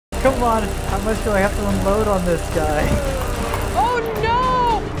Come on, how much do I have to unload on this guy? Oh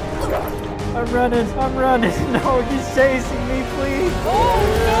no! I'm running. No, he's chasing me, please. Oh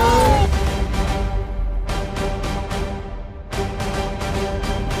no!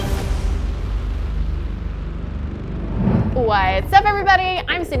 What's up, everybody?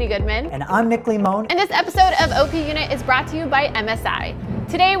 I'm Cindy Goodman. And I'm Nick Limon. And this episode of OP Unit is brought to you by MSI.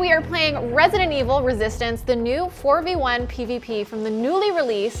 Today we are playing Resident Evil Resistance, the new 4v1 PvP from the newly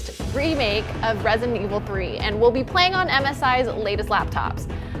released remake of Resident Evil 3, and we'll be playing on MSI's latest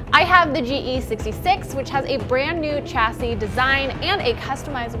laptops. I have the GE66, which has a brand new chassis design and a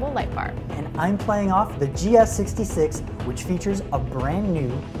customizable light bar. And I'm playing off the GS66, which features a brand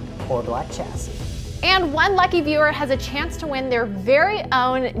new core black chassis. And one lucky viewer has a chance to win their very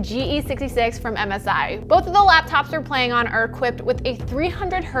own GE66 from MSI. Both of the laptops we're playing on are equipped with a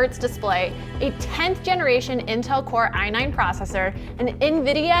 300Hz display, a 10th generation Intel Core i9 processor, an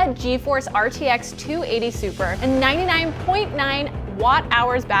NVIDIA GeForce RTX 280 Super, a 99.9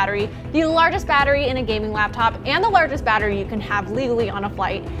 watt-hours battery, the largest battery in a gaming laptop, and the largest battery you can have legally on a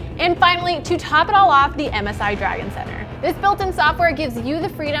flight. And finally, to top it all off, the MSI Dragon Center. This built-in software gives you the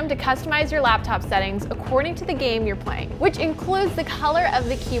freedom to customize your laptop settings according to the game you're playing, which includes the color of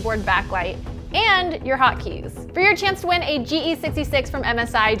the keyboard backlight and your hotkeys. For your chance to win a GE66 from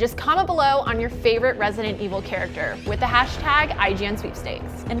MSI, just comment below on your favorite Resident Evil character with the hashtag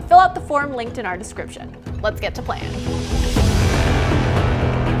IGNSweepstakes and fill out the form linked in our description. Let's get to playing.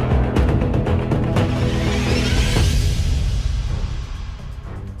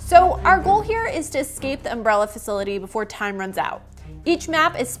 So our goal here is to escape the Umbrella facility before time runs out. Each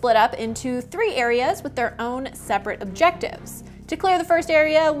map is split up into 3 areas with their own separate objectives. To clear the first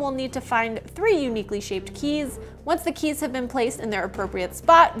area, we'll need to find 3 uniquely shaped keys. Once the keys have been placed in their appropriate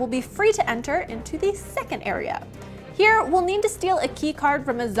spot, we'll be free to enter into the second area. Here, we'll need to steal a key card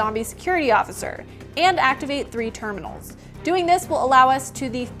from a zombie security officer and activate 3 terminals. Doing this will allow us to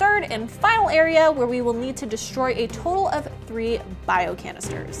the third and final area where we will need to destroy a total of 3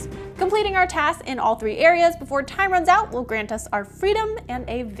 biocanisters. Completing our tasks in all 3 areas before time runs out will grant us our freedom and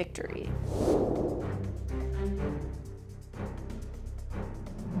a victory.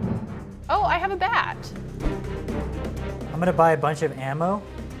 Oh, I have a bat. I'm gonna buy a bunch of ammo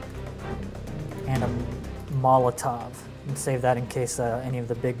and a Molotov and save that in case any of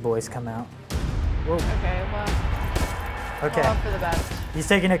the big boys come out. Whoa. Okay, well. Okay. Hope for the best. He's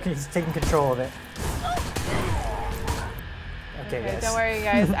taking control of it. Okay, guys. Don't worry,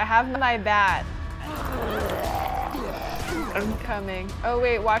 guys. I have my bat. I'm coming. Oh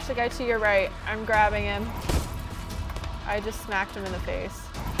wait, watch the guy to your right. I'm grabbing him. I just smacked him in the face.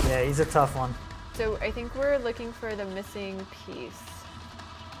 Yeah, he's a tough one. So I think we're looking for the missing piece.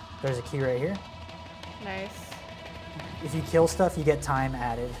 There's a key right here. Nice. If you kill stuff, you get time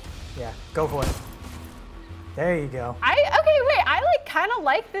added. Yeah, go for it. There you go. Okay, wait, I kind of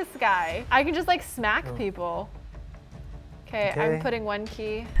like this guy. I can just smack people. Okay, I'm putting 1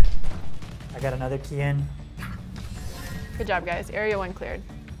 key. I got another key in. Good job, guys. Area 1 cleared.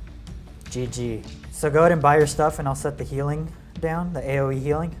 GG. So go ahead and buy your stuff and I'll set the healing down, the AoE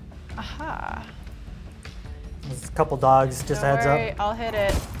healing. Aha. There's a couple dogs, just Don't heads worry, up. I'll hit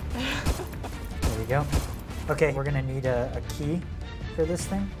it. There you go. Okay, we're gonna need a key for this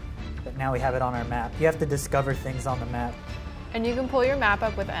thing, but now we have it on our map. You have to discover things on the map. And you can pull your map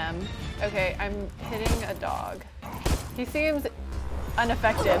up with M. Okay, I'm hitting a dog. He seems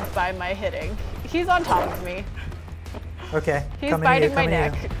unaffected by my hitting. He's on top of me. Okay. He's biting my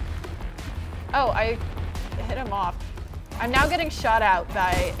neck. Oh, I hit him off. I'm now getting shot out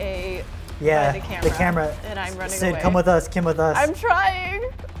by the camera. And I'm running Sid, away. come with us, come with us. I'm trying.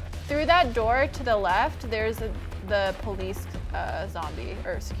 Through that door to the left, there's the police zombie,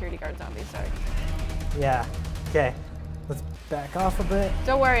 or security guard zombie, sorry. Yeah, okay. Let's back off a bit.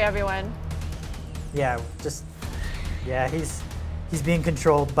 Don't worry, everyone. Yeah, he's being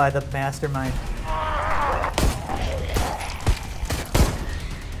controlled by the mastermind.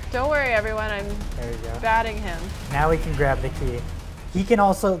 Don't worry, everyone. I'm batting him. Now we can grab the key.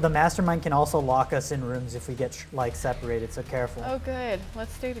 The mastermind can also lock us in rooms if we get separated, so careful. Oh, good.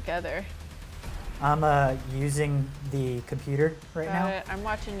 Let's stay together. I'm using the computer right now. Got it. I'm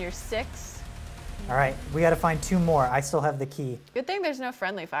watching your 6. All right, we got to find 2 more. I still have the key. Good thing there's no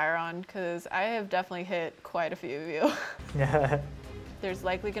friendly fire on, because I have definitely hit quite a few of you. Yeah. There's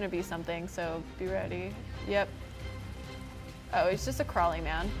likely going to be something, so be ready. Yep. Oh, it's just a crawly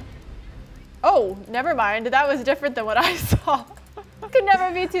man. Oh, never mind. That was different than what I saw. Could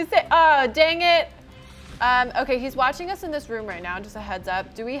never be too safe. Oh, dang it. Okay, he's watching us in this room right now, just a heads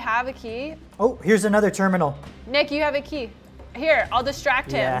up. Do we have a key? Oh, here's another terminal. Nick, you have a key. Here, I'll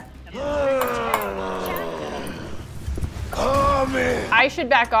distract him. I should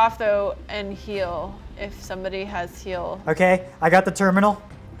back off though and heal if somebody has heal. Okay, I got the terminal.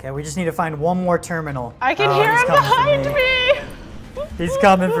 Okay, we just need to find one more terminal. I can hear him behind me. He's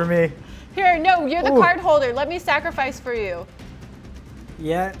coming for me. Here, no, you're the card holder. Let me sacrifice for you.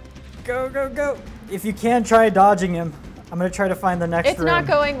 Yeah, go, go, go. If you can, try dodging him. I'm gonna try to find the next room. It's not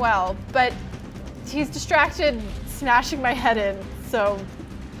going well, but he's distracted, smashing my head in, so.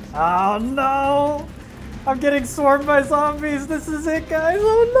 Oh no! I'm getting swarmed by zombies. This is it, guys.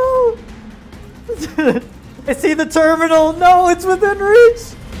 Oh no! I see the terminal. No, it's within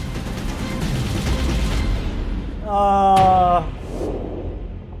reach.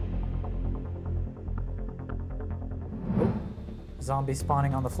 Zombie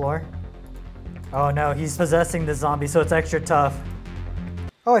spawning on the floor. Oh no, he's possessing the zombie, so it's extra tough.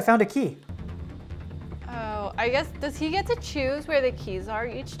 Oh, I found a key. Oh, I guess, does he get to choose where the keys are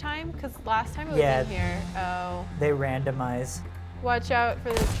each time? Because last time it was in here. Oh. They randomize. Watch out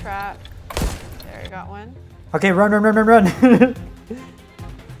for the trap. There, I got one. Okay, run, run, run, run, run.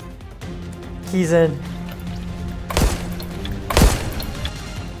 Keys in.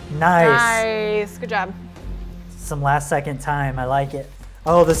 Nice. Nice, good job. Some last second time, I like it.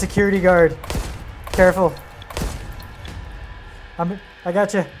 Oh, the security guard. Careful. I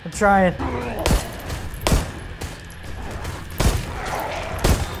got you. I'm trying.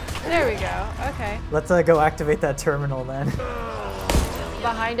 There we go. Okay. Let's go activate that terminal then.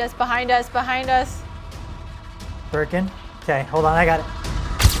 Behind us, behind us, behind us. Birkin. Okay, hold on. I got it.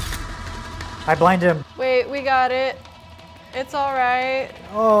 I blinded him. Wait, we got it. It's all right.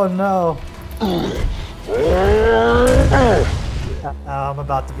 Oh no. I'm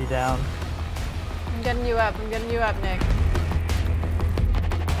about to be down. I'm getting you up. I'm getting you up, Nick.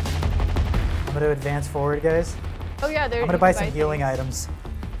 I'm gonna advance forward, guys. Oh yeah, there's. I'm gonna buy some healing items.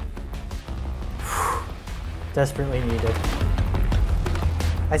 Desperately needed.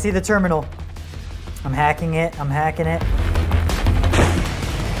 I see the terminal. I'm hacking it. I'm hacking it.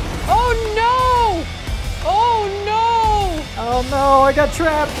 Oh no! Oh no! Oh no! I got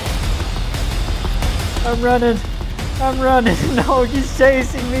trapped. I'm running. I'm running. No, he's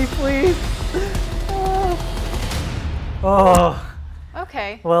chasing me, please. Oh.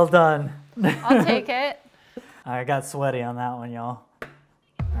 Okay. Well done. I'll take it. I got sweaty on that one, y'all.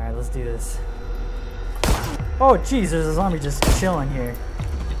 All right, let's do this. Oh, jeez, there's a zombie just chilling here.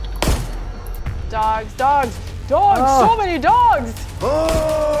 Dogs, dogs, dogs! Oh. So many dogs!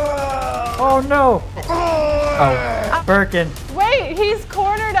 Oh no! Oh, Birkin. Wait, he's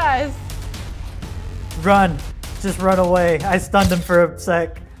cornered us. Run. Just run away. I stunned him for a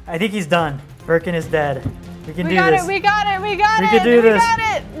sec. I think he's done. Birkin is dead. We can do this. We got it, we got it! We can do this. We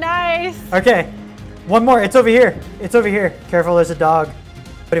got it! Nice! Okay. One more. It's over here. It's over here. Careful, there's a dog.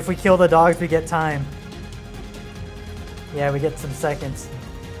 But if we kill the dogs, we get time. Yeah, we get some seconds.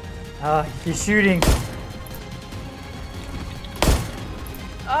 He's shooting.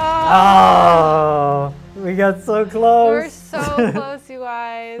 Oh, we got so close. We're so close, you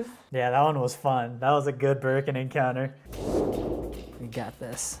guys. Yeah, that one was fun. That was a good Birkin encounter. We got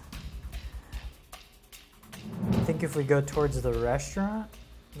this. I think if we go towards the restaurant,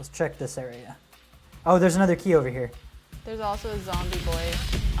 let's check this area. Oh, there's another key over here. There's also a zombie boy.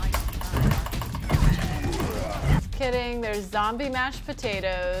 Just kidding, there's zombie mashed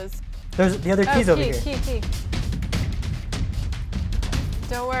potatoes. There's the other keys over here. Key.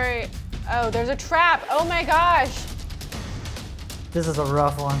 Don't worry. Oh, there's a trap. Oh my gosh. This is a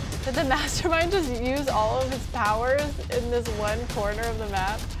rough one. Did the mastermind just use all of his powers in this one corner of the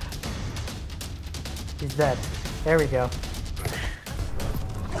map? He's dead. There we go.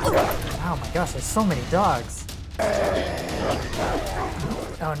 Oh my gosh, there's so many dogs.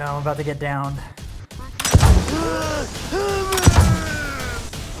 Oh no, I'm about to get downed.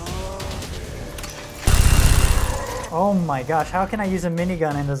 Oh my gosh, how can I use a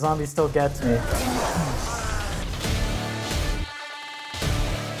minigun and the zombie still gets me?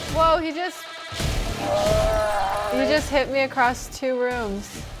 Whoa, he just hit me across 2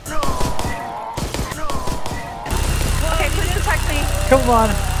 rooms. Okay, please protect me. Come on.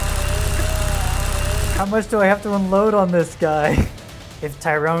 How much do I have to unload on this guy? If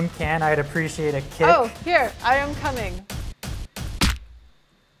Tyrone can, I'd appreciate a kick. Oh, here, I am coming.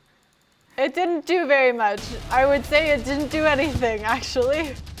 It didn't do very much. I would say it didn't do anything,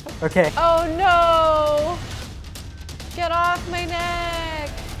 actually. Okay. Oh no! Get off my neck!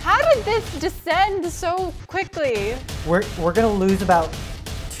 How did this descend so quickly? We're gonna lose about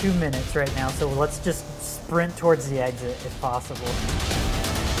 2 minutes right now, so let's just sprint towards the exit if possible.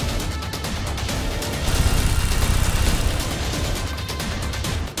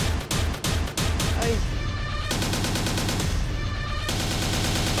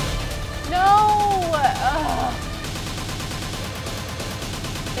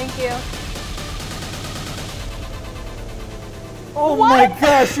 you. Oh my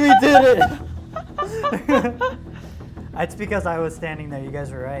gosh, we did it! It's because I was standing there. You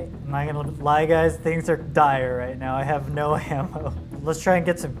guys were right. I'm not gonna lie, guys. Things are dire right now. I have no ammo. Let's try and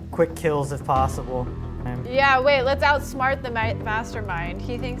get some quick kills if possible. Yeah, wait, let's outsmart the mastermind.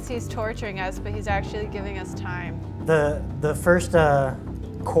 He thinks he's torturing us, but he's actually giving us time. The first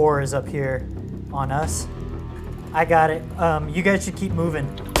core is up here on us. I got it. You guys should keep moving.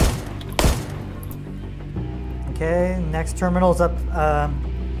 Okay, next terminal's up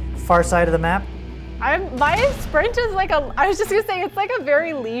far side of the map. My sprint is like I was just gonna say, it's like a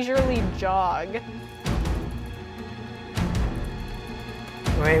very leisurely jog.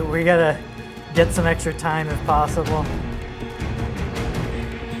 Wait, we gotta get some extra time if possible.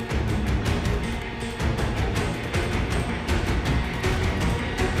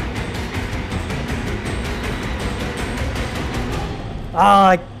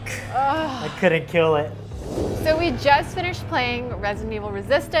 Oh, I couldn't kill it. So we just finished playing Resident Evil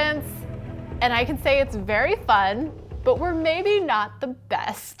Resistance, and I can say it's very fun, but we're maybe not the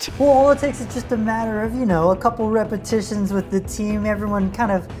best. Well, all it takes is just a matter of, you know, a couple repetitions with the team. Everyone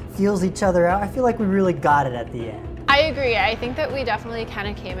kind of feels each other out. I feel like we really got it at the end. I agree. I think that we definitely kind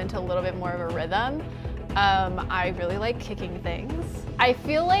of came into a little bit more of a rhythm. I really like kicking things. I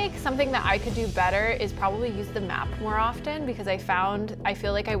feel like something that I could do better is probably use the map more often, because I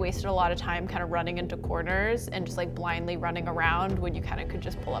feel like I wasted a lot of time kind of running into corners and just like blindly running around when you kind of could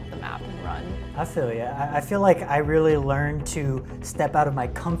just pull up the map and run. I feel you. I feel like I really learned to step out of my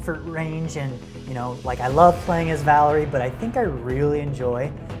comfort range, and you know, like I love playing as Valerie, but I think I really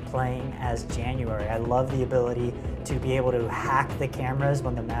enjoy playing as January. I love the ability to be able to hack the cameras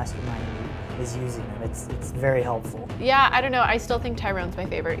when the mastermind is using them. It's very helpful. Yeah, I don't know. I still think Tyrone's my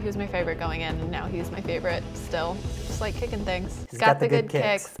favorite. He was my favorite going in, and now he's my favorite still. Just like kicking things. He's got the good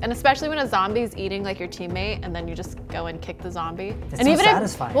kicks. And especially when a zombie's eating like your teammate, and then you just go and kick the zombie. It's and so even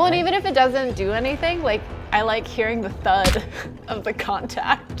satisfying. And even if it doesn't do anything, like I like hearing the thud of the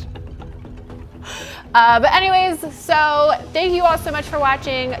contact. But anyways, so thank you all so much for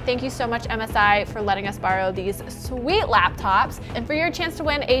watching. Thank you so much, MSI, for letting us borrow these sweet laptops. And for your chance to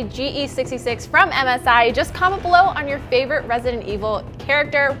win a GE66 from MSI, just comment below on your favorite Resident Evil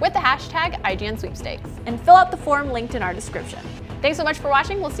character with the hashtag IGN Sweepstakes. And fill out the form linked in our description. Thanks so much for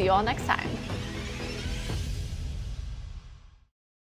watching. We'll see you all next time.